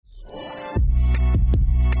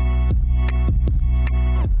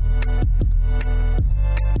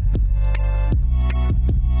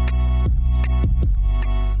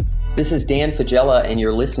This is Dan Faggella, and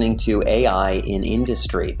you're listening to AI in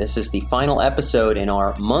Industry. This is the final episode in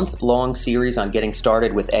our month-long series on getting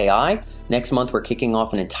started with AI. Next month, we're kicking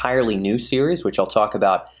off an entirely new series, which I'll talk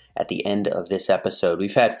about at the end of this episode.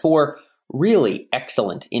 We've had 4 really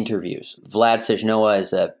excellent interviews. Vlad Sejnoa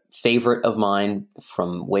is a favorite of mine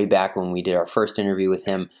from way back when we did our first interview with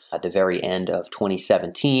him at the very end of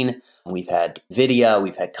 2017. We've had Vidya,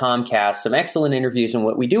 we've had Comcast, some excellent interviews. And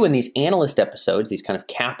what we do in these analyst episodes, these kind of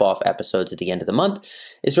cap-off episodes at the end of the month,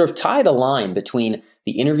 is sort of tie the line between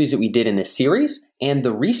the interviews that we did in this series and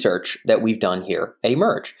the research that we've done here at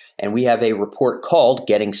Emerj. And we have a report called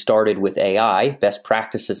Getting Started with AI, Best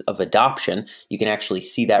Practices of Adoption. You can actually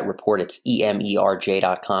see that report. It's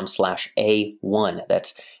emerj.com/A1.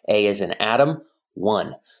 That's A as in Adam,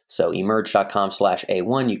 1. So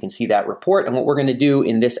emerj.com/A1, you can see that report. And what we're going to do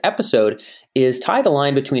in this episode is tie the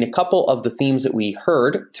line between a couple of the themes that we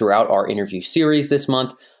heard throughout our interview series this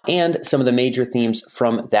month and some of the major themes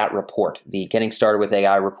from that report. The Getting Started with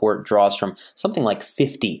AI report draws from something like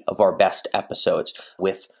 50 of our best episodes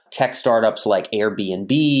with tech startups like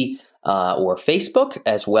Airbnb, or Facebook,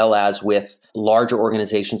 as well as with larger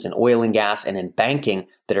organizations in oil and gas and in banking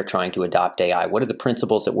that are trying to adopt AI. What are the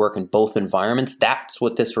principles that work in both environments? That's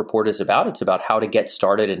what this report is about. It's about how to get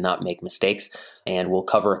started and not make mistakes. And we'll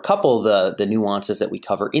cover a couple of the nuances that we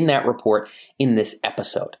cover in that report in this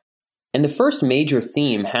episode. And the first major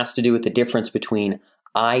theme has to do with the difference between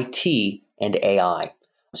IT and AI.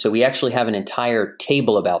 So we actually have an entire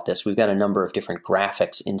table about this. We've got a number of different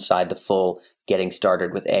graphics inside the full Getting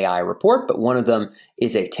Started with AI report, but one of them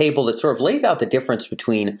is a table that sort of lays out the difference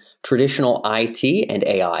between traditional IT and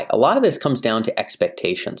AI. A lot of this comes down to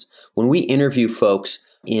expectations. When we interview folks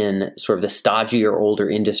in sort of the stodgier, older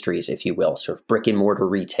industries, if you will, sort of brick and mortar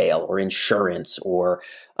retail or insurance or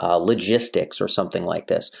logistics or something like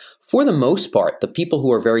this. For the most part, the people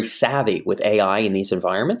who are very savvy with AI in these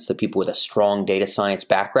environments, the people with a strong data science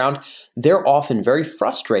background, they're often very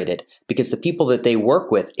frustrated because the people that they work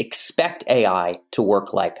with expect AI to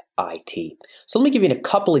work like IT. So let me give you a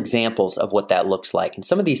couple examples of what that looks like. And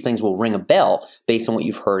some of these things will ring a bell based on what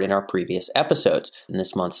you've heard in our previous episodes in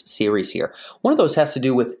this month's series here. One of those has to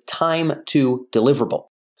do with time to deliverable.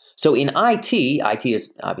 So in IT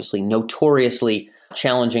is obviously notoriously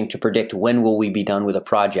challenging to predict when will we be done with a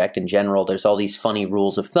project. In general, there's all these funny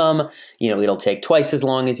rules of thumb. It'll take twice as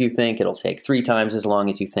long as you think. It'll take 3 times as long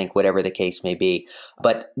as you think, whatever the case may be.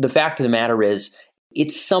 But the fact of the matter is,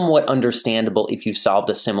 it's somewhat understandable if you solved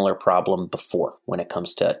a similar problem before when it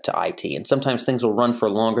comes to IT. And sometimes things will run for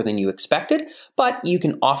longer than you expected, but you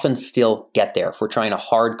can often still get there. If we're trying to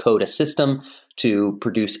hard code a system to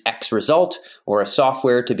produce X result or a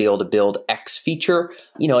software to be able to build X feature,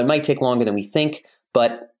 it might take longer than we think,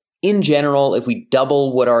 but in general, if we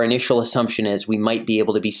double what our initial assumption is, we might be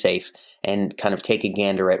able to be safe and kind of take a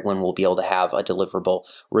gander at when we'll be able to have a deliverable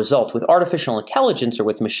result. With artificial intelligence or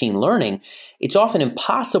with machine learning, it's often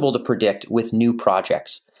impossible to predict with new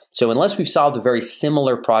projects. So unless we've solved a very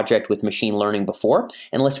similar project with machine learning before,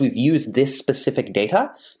 unless we've used this specific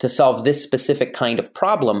data to solve this specific kind of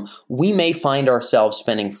problem, we may find ourselves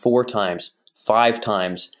spending 4 times, 5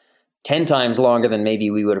 times, 10 times longer than maybe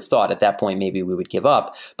we would have thought. At that point, maybe we would give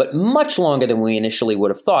up, but much longer than we initially would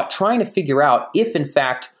have thought, trying to figure out if, in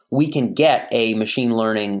fact, we can get a machine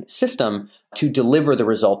learning system to deliver the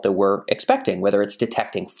result that we're expecting, whether it's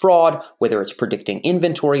detecting fraud, whether it's predicting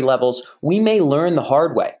inventory levels. We may learn the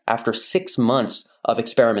hard way after 6 months of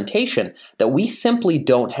experimentation that we simply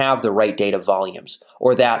don't have the right data volumes,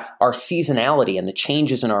 or that our seasonality and the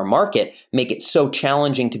changes in our market make it so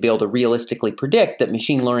challenging to be able to realistically predict that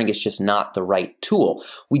machine learning is just not the right tool.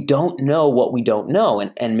 We don't know what we don't know,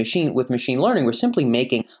 and with machine learning, we're simply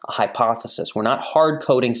making a hypothesis. We're not hard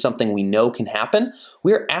coding something we know can happen.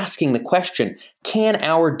 We're asking the question, can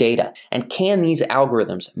our data and can these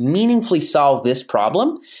algorithms meaningfully solve this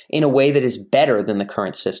problem in a way that is better than the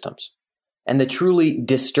current systems? And the truly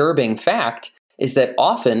disturbing fact is that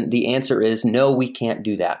often the answer is no, we can't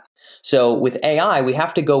do that. So with AI, we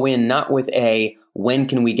have to go in not with a when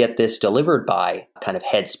can we get this delivered by kind of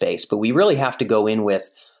headspace, but we really have to go in with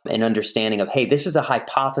an understanding of, hey, this is a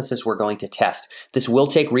hypothesis we're going to test. This will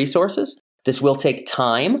take resources. This will take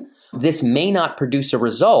time. This may not produce a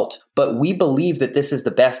result, but we believe that this is the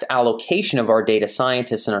best allocation of our data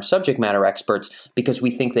scientists and our subject matter experts because we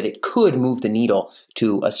think that it could move the needle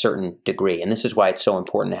to a certain degree. And this is why it's so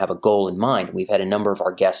important to have a goal in mind. We've had a number of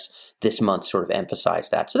our guests this month sort of emphasize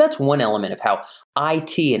that. So that's one element of how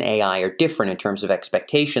IT and AI are different in terms of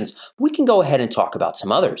expectations. We can go ahead and talk about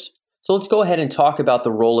some others. So let's go ahead and talk about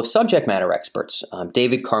the role of subject matter experts.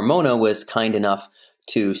 David Carmona was kind enough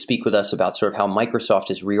to speak with us about sort of how Microsoft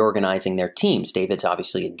is reorganizing their teams. David's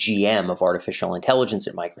obviously a GM of artificial intelligence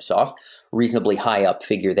at Microsoft, reasonably high up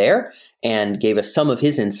figure there, and gave us some of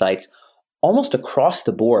his insights almost across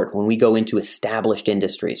the board when we go into established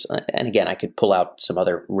industries. And again, I could pull out some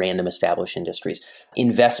other random established industries.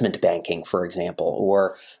 Investment banking, for example,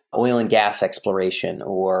 or oil and gas exploration,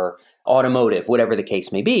 or automotive, whatever the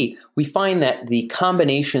case may be. We find that the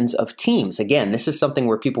combinations of teams, again, this is something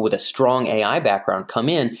where people with a strong AI background come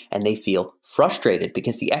in and they feel frustrated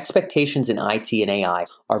because the expectations in IT and AI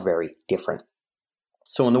are very different.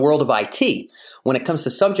 So in the world of IT, when it comes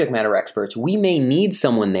to subject matter experts, we may need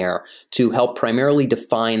someone there to help primarily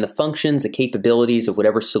define the functions, the capabilities of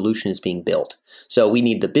whatever solution is being built. So we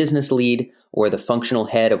need the business lead or the functional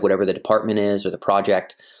head of whatever the department is or the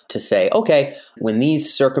project to say, okay, when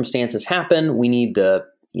these circumstances happen, we need the,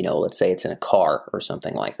 let's say it's in a car or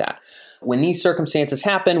something like that. When these circumstances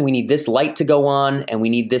happen, we need this light to go on and we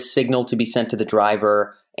need this signal to be sent to the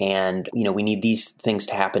driver. And, we need these things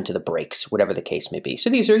to happen to the brakes, whatever the case may be. So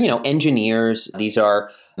these are, engineers. These are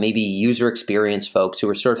maybe user experience folks who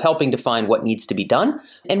are sort of helping define what needs to be done.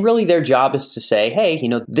 And really their job is to say, hey,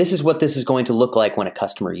 this is what this is going to look like when a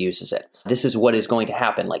customer uses it. This is what is going to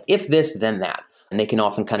happen. Like if this, then that. And they can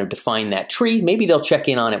often kind of define that tree. Maybe they'll check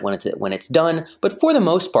in on it when it's done. But for the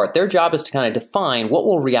most part, their job is to kind of define what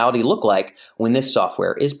will reality look like when this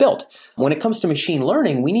software is built. When it comes to machine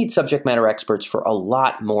learning, we need subject matter experts for a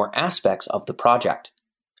lot more aspects of the project.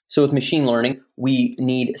 So with machine learning, we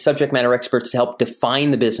need subject matter experts to help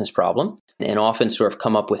define the business problem and often sort of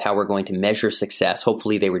come up with how we're going to measure success.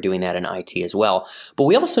 Hopefully they were doing that in IT as well. But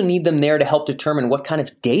we also need them there to help determine what kind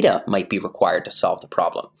of data might be required to solve the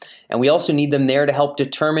problem. And we also need them there to help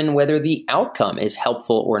determine whether the outcome is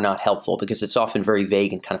helpful or not helpful, because it's often very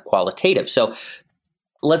vague and kind of qualitative. So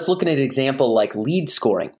let's look at an example like lead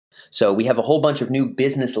scoring. So we have a whole bunch of new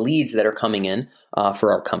business leads that are coming in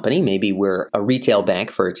for our company. Maybe we're a retail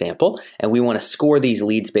bank, for example, and we want to score these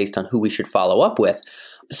leads based on who we should follow up with.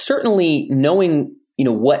 Certainly knowing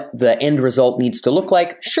what the end result needs to look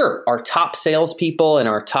like. Sure, our top salespeople and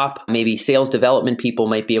our top maybe sales development people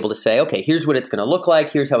might be able to say, okay, here's what it's going to look like.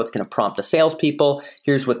 Here's how it's going to prompt the salespeople.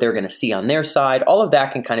 Here's what they're going to see on their side. All of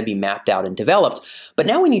that can kind of be mapped out and developed. But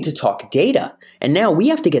now we need to talk data. And now we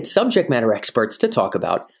have to get subject matter experts to talk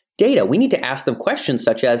about data. We need to ask them questions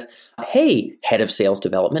such as, hey, head of sales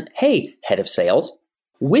development, hey, head of sales,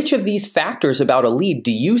 which of these factors about a lead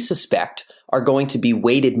do you suspect are going to be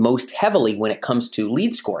weighted most heavily when it comes to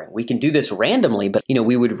lead scoring? We can do this randomly, but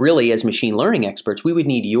we would really, as machine learning experts, we would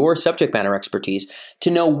need your subject matter expertise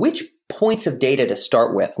to know which points of data to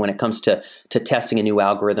start with when it comes to testing a new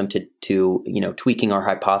algorithm, to tweaking our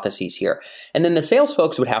hypotheses here. And then the sales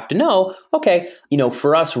folks would have to know, okay,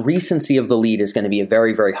 for us, recency of the lead is going to be a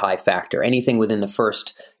very, very high factor. Anything within the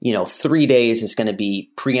first 3 days is going to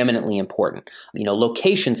be preeminently important.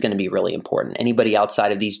 Location is going to be really important. Anybody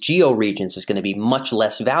outside of these geo regions is going to be much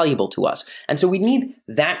less valuable to us. And so we need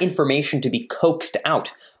that information to be coaxed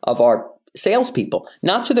out of our salespeople,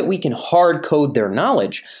 not so that we can hard code their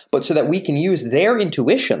knowledge, but so that we can use their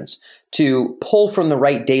intuitions to pull from the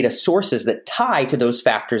right data sources that tie to those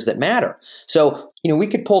factors that matter. So, we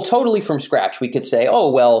could pull totally from scratch. We could say, oh,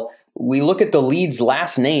 well, we look at the lead's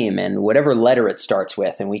last name and whatever letter it starts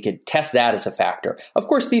with, and we could test that as a factor. Of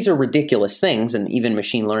course, these are ridiculous things, and even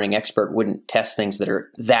machine learning expert wouldn't test things that are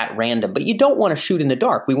that random. But you don't want to shoot in the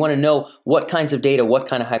dark. We want to know what kinds of data, what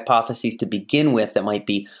kind of hypotheses to begin with that might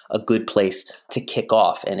be a good place to kick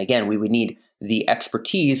off. And again, we would need the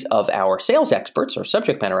expertise of our sales experts, or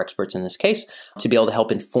subject matter experts in this case, to be able to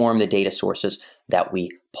help inform the data sources that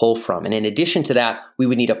we pull from. And in addition to that, we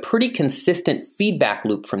would need a pretty consistent feedback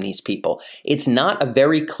loop from these people. It's not a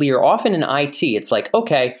very clear, often in IT, it's like,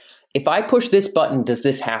 okay, if I push this button, does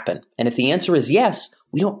this happen? And if the answer is yes,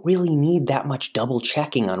 we don't really need that much double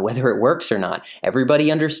checking on whether it works or not.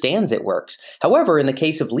 Everybody understands it works. However, in the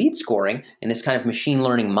case of lead scoring, in this kind of machine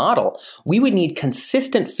learning model, we would need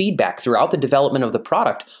consistent feedback throughout the development of the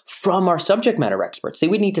product from our subject matter experts. They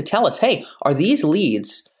would need to tell us, hey, are these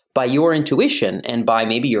leads, by your intuition and by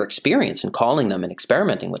maybe your experience in calling them and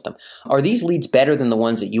experimenting with them, are these leads better than the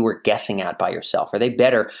ones that you were guessing at by yourself? Are they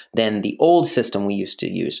better than the old system we used to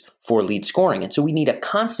use for lead scoring? And so we need a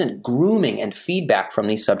constant grooming and feedback from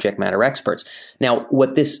these subject matter experts. Now,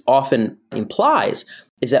 what this often implies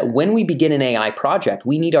is that when we begin an AI project,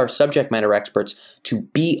 we need our subject matter experts to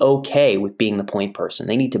be okay with being the point person.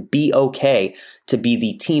 They need to be okay to be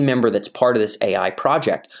the team member that's part of this AI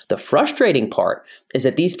project. The frustrating part is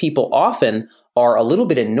that these people often are a little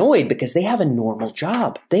bit annoyed because they have a normal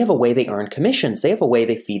job. They have a way they earn commissions. They have a way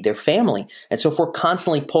they feed their family. And so if we're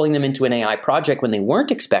constantly pulling them into an AI project when they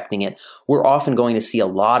weren't expecting it, we're often going to see a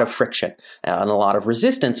lot of friction and a lot of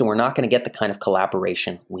resistance, and we're not going to get the kind of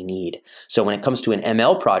collaboration we need. So when it comes to an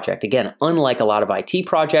ML project, again, unlike a lot of IT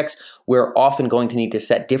projects, we're often going to need to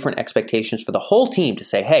set different expectations for the whole team to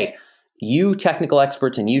say, hey, you technical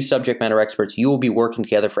experts and you subject matter experts, you will be working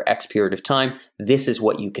together for X period of time. This is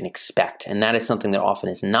what you can expect. And that is something that often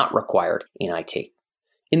is not required in IT.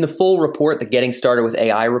 In the full report, the Getting Started with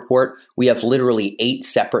AI report, we have literally 8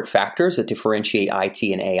 separate factors that differentiate IT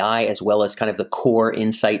and AI, as well as kind of the core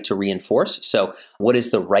insight to reinforce. So what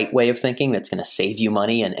is the right way of thinking that's going to save you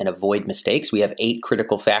money and avoid mistakes? We have 8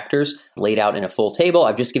 critical factors laid out in a full table.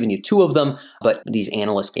 I've just given you 2 of them, but these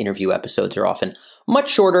analyst interview episodes are often much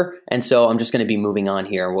shorter. And so I'm just going to be moving on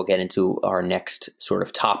here, and we'll get into our next sort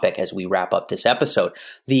of topic as we wrap up this episode.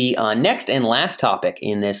 The next and last topic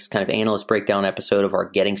in this kind of analyst breakdown episode of our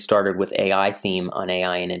Getting Started with AI theme on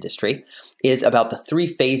AI and industry is about the 3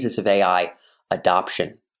 phases of AI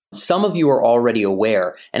adoption. Some of you are already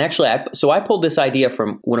aware, and actually, I pulled this idea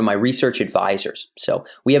from one of my research advisors. So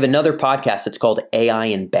we have another podcast that's called AI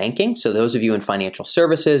in Banking. So those of you in financial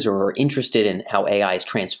services or are interested in how AI is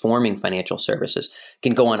transforming financial services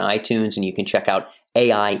can go on iTunes and you can check out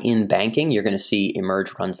AI in Banking. You're going to see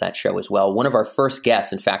Emerge runs that show as well. One of our first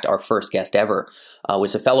guests, in fact, our first guest ever,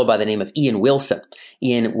 was a fellow by the name of Ian Wilson.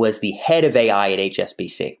 Ian was the head of AI at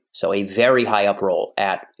HSBC. So a very high up role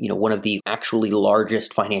at, one of the actually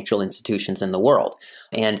largest financial institutions in the world.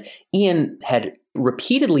 And Ian had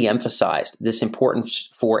repeatedly emphasized this importance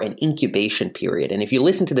for an incubation period. And if you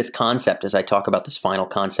listen to this concept as I talk about this final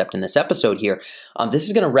concept in this episode here, this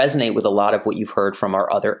is going to resonate with a lot of what you've heard from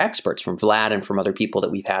our other experts, from Vlad and from other people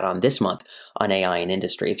that we've had on this month on AI and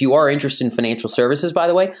industry. If you are interested in financial services, by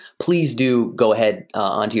the way, please do go ahead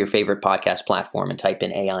onto your favorite podcast platform and type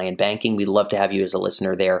in AI and Banking. We'd love to have you as a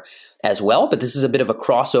listener there as well. But this is a bit of a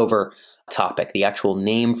crossover topic. The actual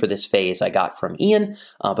name for this phase I got from Ian,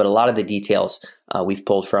 but a lot of the details we've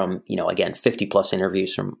pulled from, again, 50 plus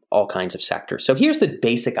interviews from all kinds of sectors. So here's the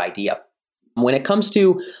basic idea. When it comes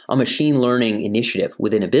to a machine learning initiative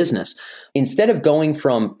within a business, instead of going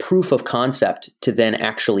from proof of concept to then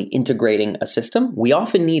actually integrating a system, we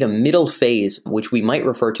often need a middle phase, which we might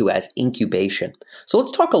refer to as incubation. So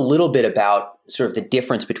let's talk a little bit about sort of the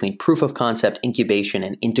difference between proof of concept, incubation,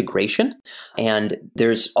 and integration. And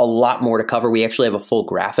there's a lot more to cover. We actually have a full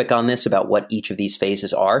graphic on this about what each of these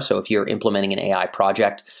phases are. So if you're implementing an AI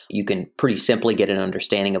project, you can pretty simply get an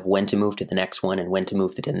understanding of when to move to the next one and when to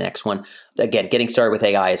move to the next one. Again, Getting Started with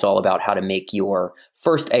AI is all about how to make your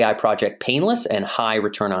first AI project painless and high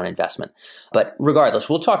return on investment. But regardless,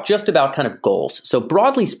 we'll talk just about kind of goals. So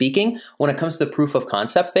broadly speaking, when it comes to the proof of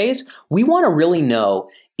concept phase, we want to really know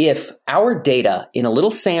if our data in a little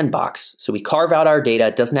sandbox, so we carve out our data,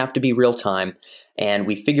 it doesn't have to be real time, and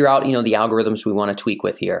we figure out, the algorithms we want to tweak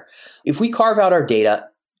with here. If we carve out our data,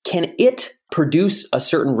 can it produce a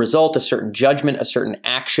certain result, a certain judgment, a certain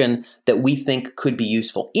action that we think could be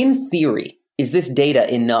useful? In theory, is this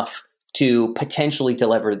data enough to potentially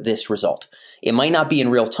deliver this result? It might not be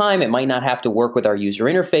in real time. It might not have to work with our user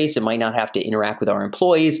interface. It might not have to interact with our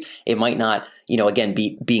employees. It might not, again,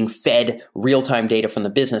 be being fed real-time data from the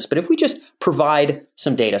business. But if we just provide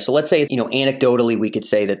some data, so let's say, anecdotally, we could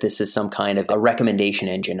say that this is some kind of a recommendation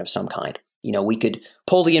engine of some kind. We could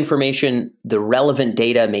pull the information, the relevant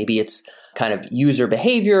data, maybe it's kind of user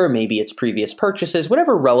behavior, maybe it's previous purchases,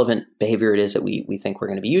 whatever relevant behavior it is that we think we're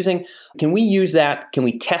going to be using. Can we use that? Can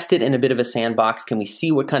we test it in a bit of a sandbox? Can we see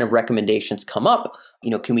what kind of recommendations come up?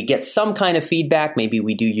 Can we get some kind of feedback? Maybe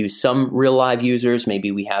we do use some real live users.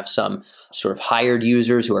 Maybe we have some sort of hired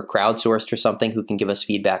users who are crowdsourced or something who can give us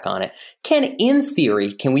feedback on it. In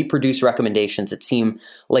theory, can we produce recommendations that seem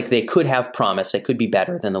like they could have promise? They could be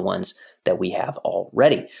better than the ones that we have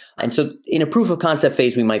already. And so in a proof of concept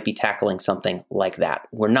phase, we might be tackling something like that.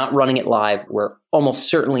 We're not running it live. We're almost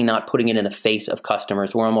certainly not putting it in the face of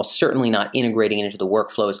customers. We're almost certainly not integrating it into the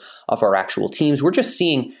workflows of our actual teams. We're just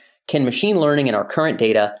seeing, can machine learning and our current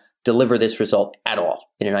data deliver this result at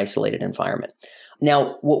all in an isolated environment?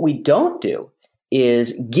 Now, what we don't do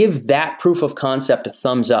is give that proof of concept a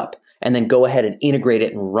thumbs up and then go ahead and integrate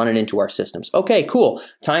it and run it into our systems. Okay, cool.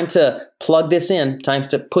 Time to plug this in, time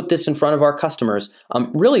to put this in front of our customers.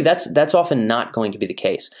 Really, that's often not going to be the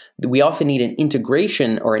case. We often need an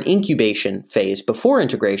integration or an incubation phase before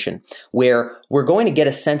integration, where we're going to get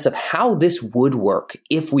a sense of how this would work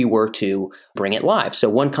if we were to bring it live. So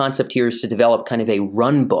one concept here is to develop kind of a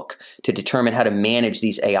run book to determine how to manage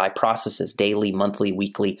these AI processes daily, monthly,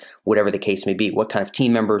 weekly, whatever the case may be. What kind of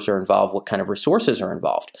team members are involved? What kind of resources are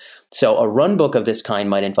involved? So a run book of this kind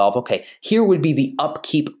might involve, okay, here would be the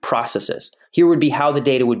upkeep processes. Here would be how the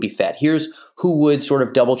data would be fed. Here's who would sort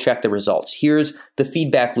of double check the results. Here's the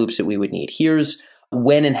feedback loops that we would need. Here's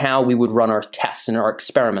when and how we would run our tests and our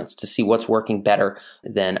experiments to see what's working better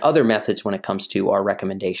than other methods when it comes to our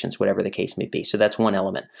recommendations, whatever the case may be. So that's one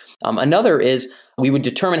element. Another is we would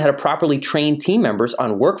determine how to properly train team members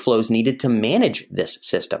on workflows needed to manage this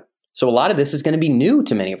system. So a lot of this is going to be new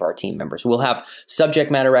to many of our team members. We'll have subject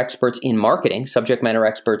matter experts in marketing, subject matter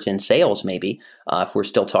experts in sales, maybe, if we're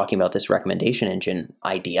still talking about this recommendation engine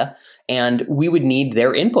idea. And we would need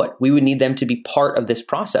their input. We would need them to be part of this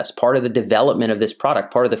process, part of the development of this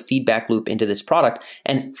product, part of the feedback loop into this product.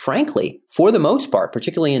 And frankly, for the most part,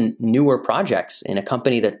 particularly in newer projects in a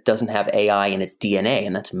company that doesn't have AI in its DNA,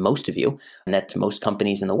 and that's most of you, and that's most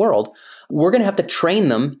companies in the world, we're going to have to train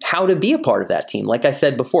them how to be a part of that team. Like I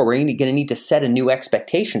said before, we're going to need to set a new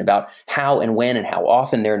expectation about how and when and how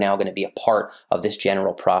often they're now going to be a part of this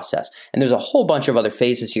general process. And there's a whole bunch of other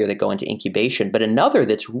phases here that go into incubation, but another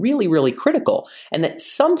that's really, really critical and that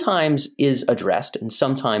sometimes is addressed and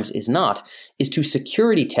sometimes is not, is to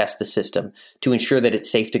security test the system to ensure that it's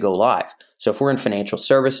safe to go live. So if we're in financial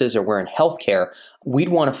services or we're in healthcare, we'd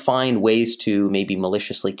want to find ways to maybe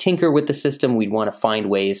maliciously tinker with the system. We'd want to find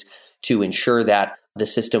ways to ensure that the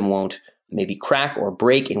system won't maybe crack or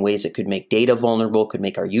break in ways that could make data vulnerable, could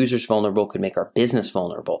make our users vulnerable, could make our business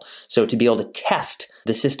vulnerable. So to be able to test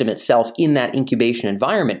the system itself in that incubation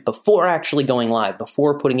environment before actually going live,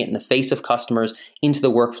 before putting it in the face of customers, into the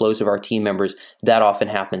workflows of our team members, that often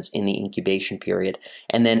happens in the incubation period.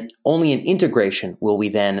 And then only in integration will we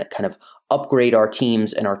then kind of upgrade our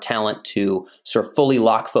teams and our talent to sort of fully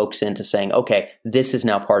lock folks into saying, okay, this is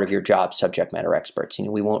now part of your job, subject matter experts.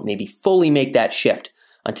 We won't maybe fully make that shift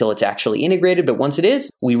until it's actually integrated. But once it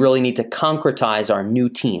is, we really need to concretize our new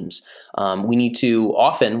teams. We need to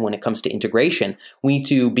often, when it comes to integration, we need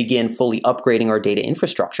to begin fully upgrading our data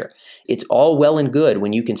infrastructure. It's all well and good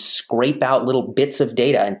when you can scrape out little bits of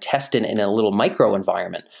data and test it in a little micro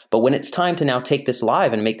environment. But when it's time to now take this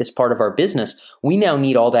live and make this part of our business, we now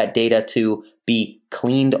need all that data to be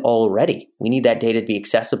cleaned already. We need that data to be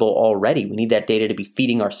accessible already. We need that data to be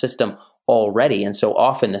feeding our system already. And so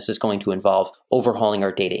often this is going to involve overhauling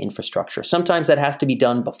our data infrastructure. Sometimes that has to be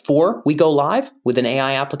done before we go live with an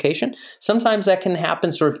AI application. Sometimes that can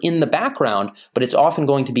happen sort of in the background, but it's often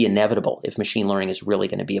going to be inevitable if machine learning is really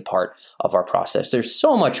going to be a part of our process. There's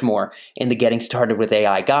so much more in the Getting Started with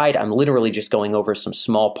AI guide. I'm literally just going over some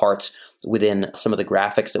small parts within some of the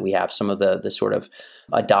graphics that we have, some of the sort of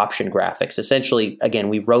adoption graphics. Essentially, again,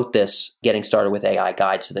 we wrote this Getting Started with AI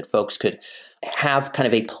guide so that folks could have kind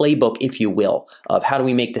of a playbook, if you will, of how do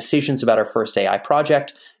we make decisions about our first AI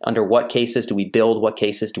project, under what cases do we build, what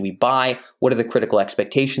cases do we buy, what are the critical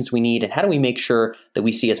expectations we need, and how do we make sure that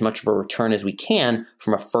we see as much of a return as we can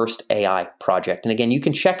from a first AI project. And again, you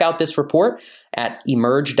can check out this report at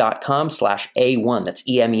emerj.com/A1. That's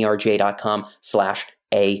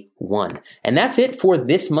emerj.com/A1. And that's it for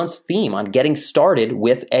this month's theme on getting started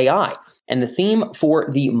with AI. And the theme for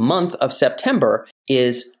the month of September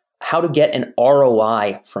is how to get an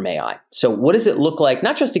ROI from AI. So what does it look like,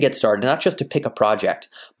 not just to get started, not just to pick a project,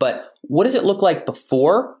 but what does it look like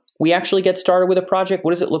before we actually get started with a project?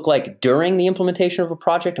 What does it look like during the implementation of a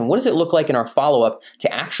project? And what does it look like in our follow-up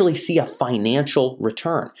to actually see a financial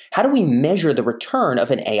return? How do we measure the return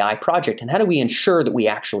of an AI project? And how do we ensure that we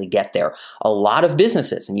actually get there? A lot of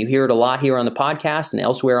businesses, and you hear it a lot here on the podcast and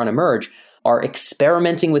elsewhere on Emerj, are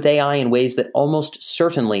experimenting with AI in ways that almost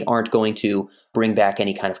certainly aren't going to bring back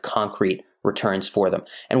any kind of concrete returns for them.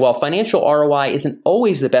 And while financial ROI isn't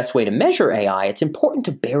always the best way to measure AI, it's important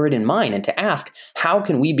to bear it in mind and to ask, how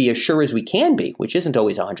can we be as sure as we can be, which isn't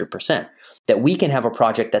always 100%, that we can have a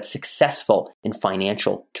project that's successful in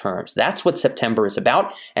financial terms? That's what September is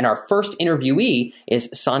about. And our first interviewee is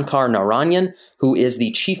Sankar Narayan, who is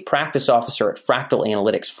the Chief Practice Officer at Fractal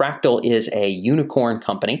Analytics. Fractal is a unicorn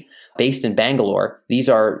company based in Bangalore. These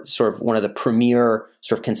are sort of one of the premier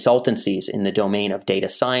sort of consultancies in the domain of data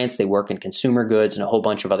science. They work in consumer goods and a whole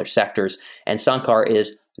bunch of other sectors. And Sankar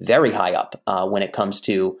is very high up when it comes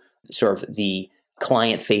to sort of the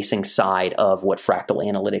client-facing side of what Fractal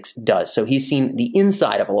Analytics does. So he's seen the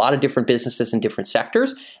inside of a lot of different businesses in different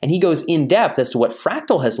sectors, and he goes in depth as to what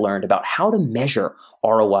Fractal has learned about how to measure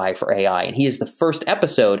ROI for AI. And he is the first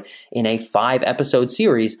episode in a 5-episode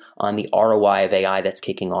series on the ROI of AI that's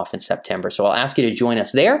kicking off in September. So I'll ask you to join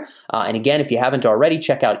us there. And again, if you haven't already,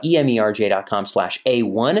 check out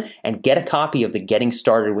emerj.com/A1 and get a copy of the Getting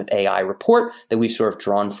Started with AI report that we've sort of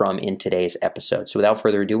drawn from in today's episode. So without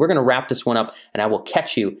further ado, we're going to wrap this one up, and I will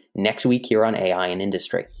catch you next week here on AI and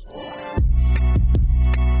Industry.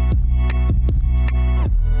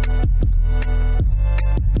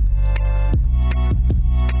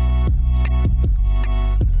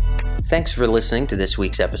 Thanks for listening to this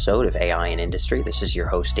week's episode of AI and Industry. This is your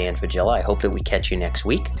host, Dan Faggella. I hope that we catch you next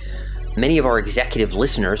week. Many of our executive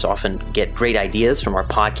listeners often get great ideas from our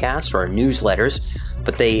podcasts or our newsletters,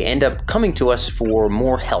 but they end up coming to us for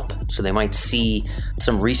more help. So they might see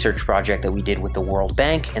some research project that we did with the World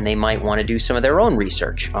Bank, and they might want to do some of their own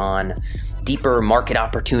research on deeper market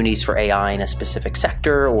opportunities for AI in a specific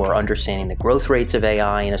sector or understanding the growth rates of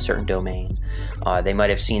AI in a certain domain. They might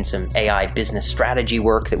have seen some AI business strategy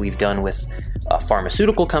work that we've done with a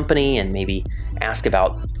pharmaceutical company and maybe ask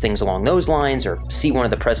about things along those lines, or see one of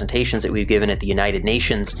the presentations that we've given at the United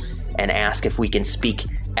Nations and ask if we can speak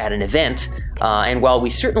at an event. And while we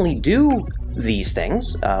certainly do these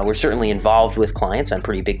things, we're certainly involved with clients on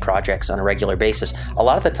pretty big projects on a regular basis, a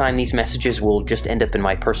lot of the time these messages will just end up in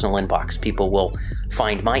my personal inbox. People will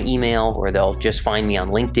find my email, or they'll just find me on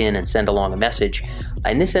LinkedIn and send along a message.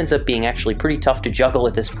 And this ends up being actually pretty tough to juggle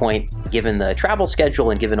at this point, given the travel schedule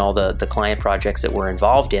and given all the client projects that we're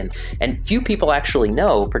involved in. And few people actually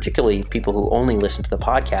know, particularly people who only listen to the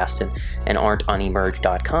podcast and aren't on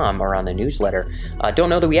emerj.com or on the newsletter, don't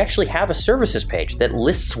know that we actually have a services page that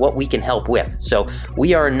lists what we can help with. So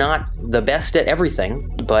we are not the best at everything,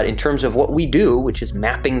 but in terms of what we do, which is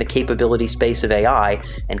mapping the capability space of AI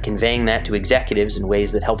and conveying that to executives in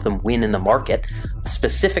ways that help them win in the market,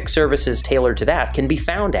 specific services tailored to that can be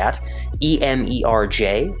found at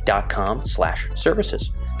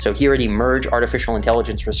emerj.com/services. So here at Emerj Artificial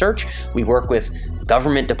Intelligence Research, we work with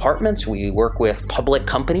government departments, we work with public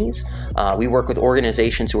companies, we work with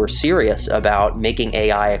organizations who are serious about making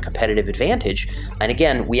AI a competitive advantage. And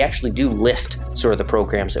again, we actually do list sort of the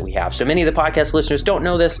programs that we have. So many of the podcast listeners don't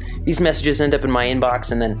know this. These messages end up in my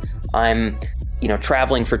inbox, and then I'm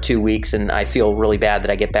traveling for 2 weeks, and I feel really bad that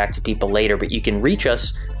I get back to people later. But you can reach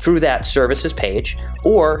us through that services page,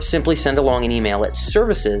 or simply send along an email at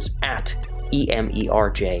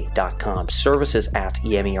services@emerj.com,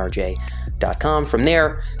 services@emerj.com. From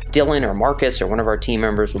there, Dylan or Marcus or one of our team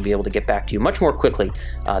members will be able to get back to you much more quickly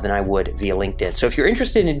than I would via LinkedIn. So if you're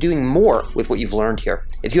interested in doing more with what you've learned here,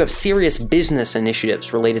 if you have serious business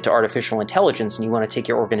initiatives related to artificial intelligence and you want to take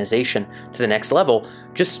your organization to the next level,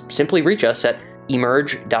 just simply reach us at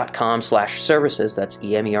emerj.com/services, that's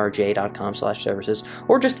emerj.com/services,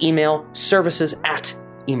 or just email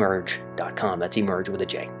services@emerj.com, that's Emerj with a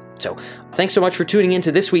J. So thanks so much for tuning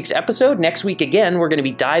into this week's episode. Next week, again, we're going to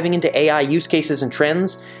be diving into AI use cases and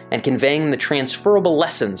trends and conveying the transferable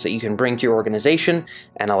lessons that you can bring to your organization,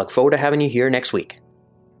 and I look forward to having you here next week.